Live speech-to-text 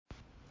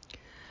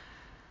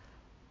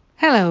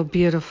Hello,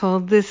 beautiful.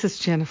 This is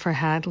Jennifer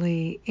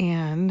Hadley,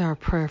 and our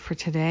prayer for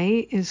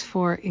today is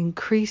for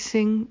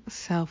increasing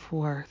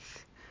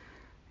self-worth.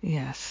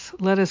 Yes,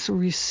 let us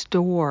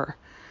restore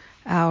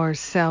our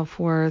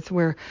self-worth.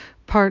 We're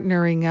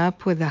partnering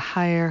up with the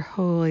higher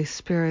Holy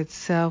Spirit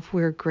self.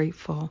 We're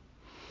grateful.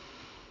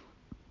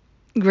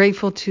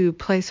 Grateful to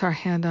place our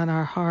hand on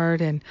our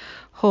heart and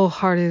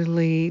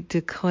wholeheartedly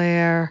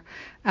declare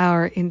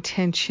our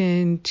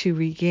intention to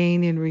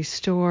regain and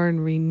restore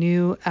and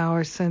renew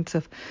our sense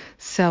of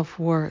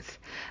self-worth.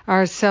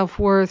 Our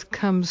self-worth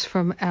comes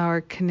from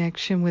our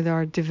connection with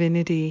our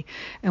divinity,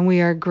 and we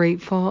are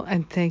grateful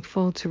and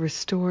thankful to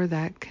restore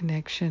that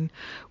connection.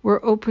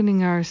 We're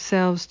opening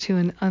ourselves to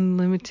an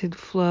unlimited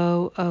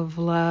flow of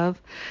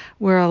love.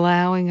 We're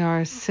allowing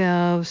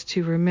ourselves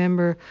to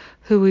remember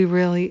who we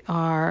really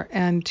are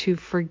and to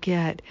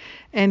forget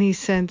any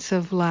sense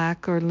of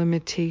lack or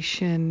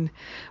limitation.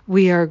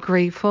 We are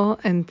grateful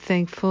and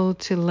thankful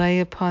to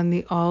lay upon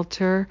the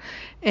altar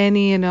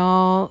any and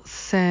all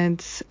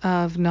sense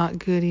of not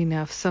good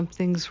enough.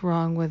 Something's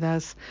wrong with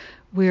us.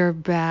 We're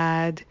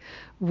bad.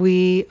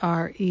 We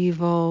are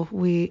evil.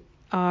 We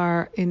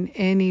are in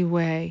any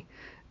way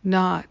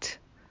not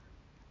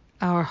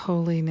our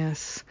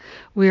holiness.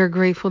 We are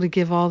grateful to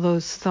give all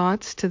those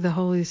thoughts to the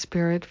Holy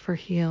Spirit for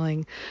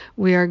healing.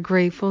 We are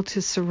grateful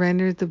to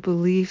surrender the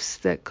beliefs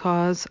that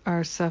cause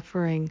our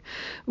suffering.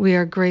 We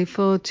are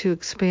grateful to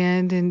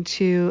expand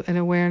into an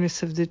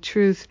awareness of the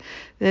truth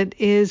that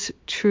is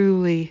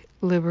truly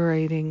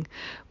liberating.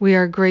 We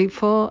are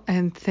grateful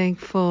and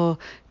thankful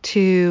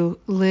to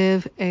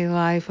live a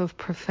life of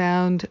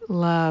profound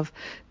love.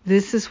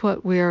 This is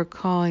what we are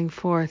calling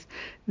forth.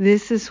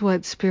 This is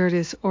what Spirit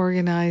is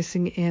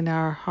organizing in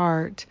our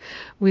heart.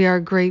 We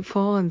are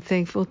grateful and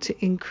thankful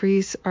to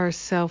increase our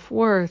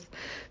self-worth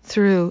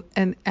through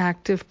an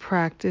active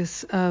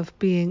practice of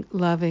being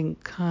loving,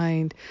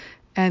 kind,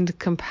 and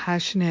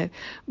compassionate.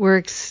 We're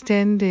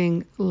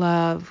extending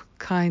love,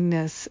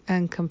 kindness,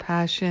 and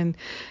compassion.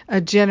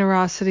 A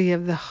generosity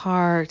of the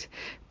heart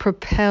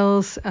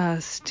propels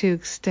us to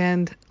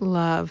extend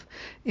love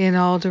in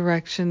all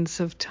directions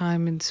of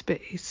time and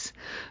space.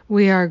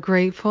 We are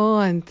grateful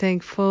and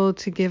thankful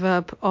to give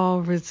up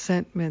all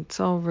resentments,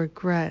 all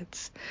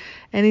regrets,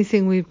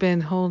 anything we've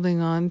been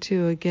holding on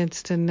to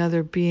against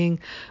another being.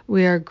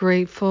 We are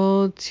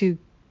grateful to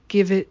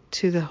give it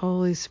to the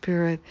Holy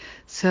Spirit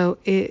so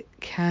it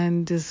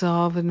can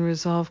dissolve and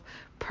resolve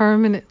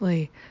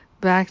permanently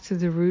back to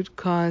the root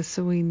cause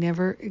so we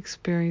never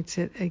experience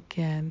it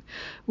again.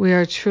 We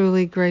are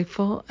truly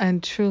grateful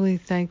and truly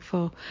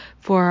thankful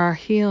for our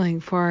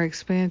healing, for our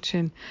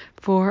expansion,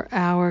 for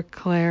our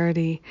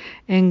clarity.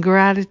 In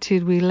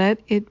gratitude, we let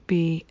it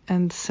be,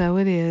 and so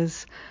it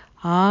is.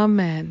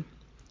 Amen.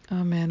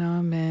 Amen.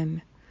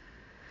 Amen.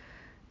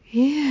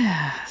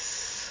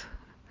 Yes.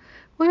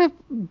 What a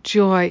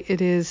joy it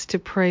is to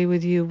pray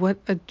with you. What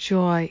a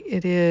joy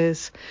it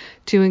is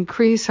to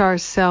increase our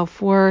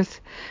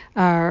self-worth,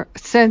 our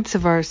sense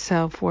of our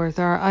self-worth,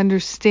 our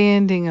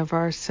understanding of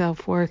our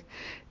self-worth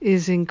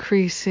is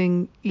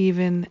increasing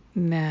even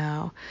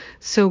now.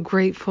 So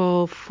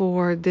grateful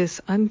for this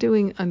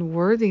Undoing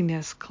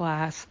Unworthiness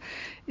class.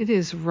 It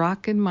is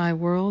rocking my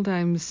world.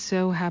 I'm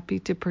so happy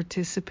to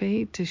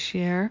participate, to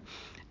share.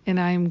 And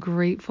I am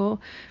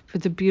grateful for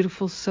the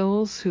beautiful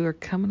souls who are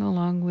coming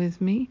along with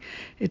me.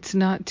 It's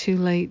not too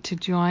late to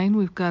join.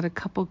 We've got a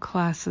couple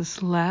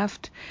classes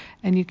left,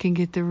 and you can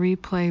get the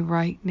replay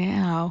right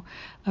now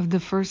of the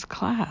first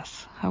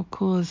class. How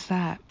cool is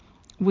that?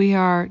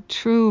 We're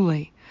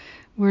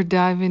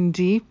diving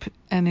deep,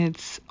 and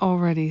it's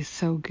already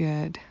so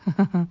good.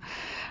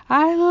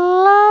 I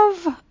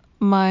love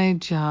my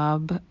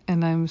job,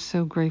 and I'm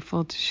so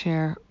grateful to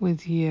share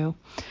with you.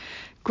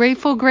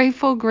 Grateful,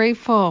 grateful,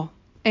 grateful.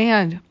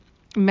 And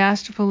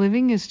Masterful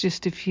Living is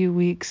just a few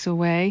weeks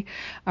away.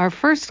 Our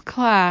first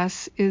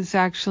class is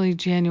actually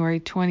January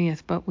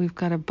 20th, but we've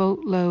got a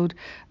boatload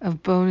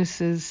of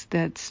bonuses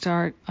that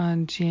start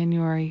on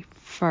January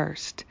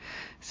 1st.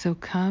 So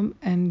come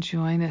and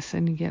join us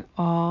and you get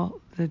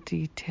all the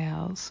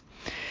details.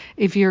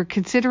 If you're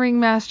considering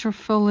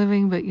Masterful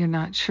Living but you're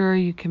not sure,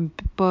 you can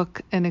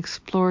book an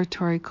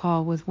exploratory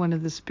call with one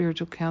of the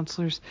spiritual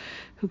counselors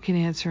who can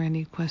answer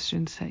any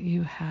questions that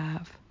you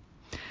have.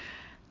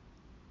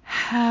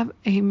 Have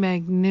a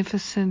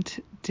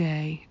magnificent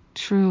day,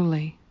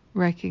 truly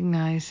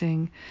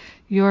recognizing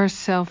your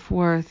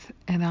self-worth,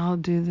 and I'll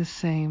do the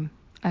same.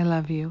 I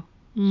love you.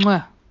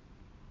 Mwah.